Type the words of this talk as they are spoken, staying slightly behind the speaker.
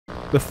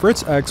The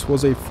Fritz X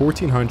was a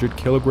 1,400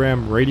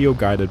 kilogram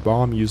radio-guided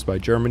bomb used by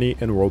Germany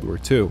in World War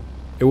II.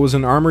 It was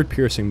an armored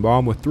piercing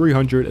bomb with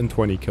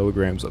 320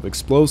 kilograms of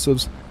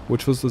explosives,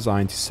 which was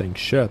designed to sink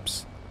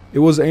ships. It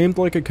was aimed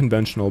like a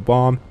conventional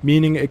bomb,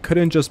 meaning it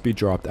couldn't just be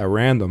dropped at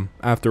random.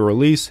 After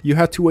release, you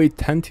had to wait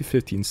 10 to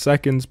 15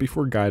 seconds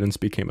before guidance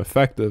became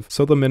effective,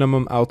 so the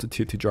minimum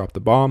altitude to drop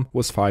the bomb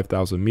was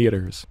 5,000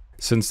 meters.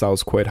 Since that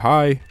was quite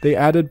high, they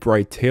added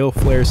bright tail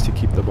flares to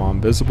keep the bomb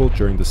visible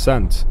during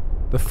descent.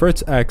 The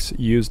Fritz X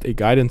used a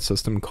guidance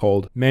system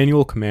called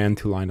manual command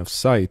to line of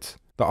sight.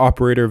 The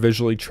operator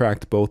visually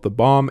tracked both the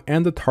bomb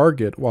and the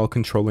target while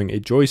controlling a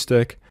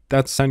joystick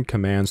that sent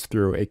commands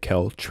through a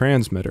Kel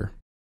transmitter.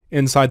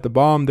 Inside the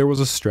bomb, there was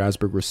a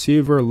Strasbourg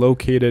receiver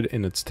located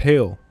in its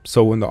tail,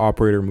 so when the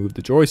operator moved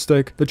the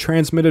joystick, the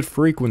transmitted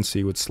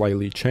frequency would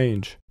slightly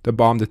change. The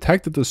bomb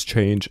detected this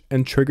change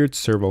and triggered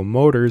servo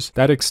motors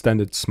that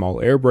extended small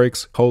air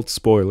brakes called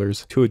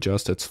spoilers to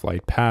adjust its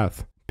flight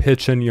path.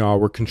 Pitch and yaw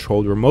were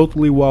controlled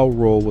remotely while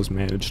roll was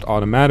managed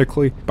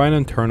automatically by an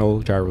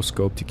internal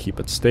gyroscope to keep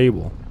it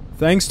stable.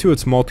 Thanks to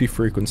its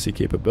multi-frequency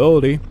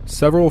capability,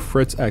 several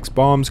Fritz X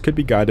bombs could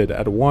be guided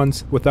at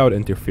once without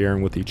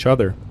interfering with each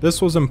other.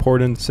 This was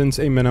important since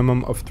a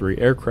minimum of 3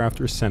 aircraft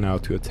were sent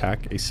out to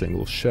attack a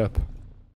single ship.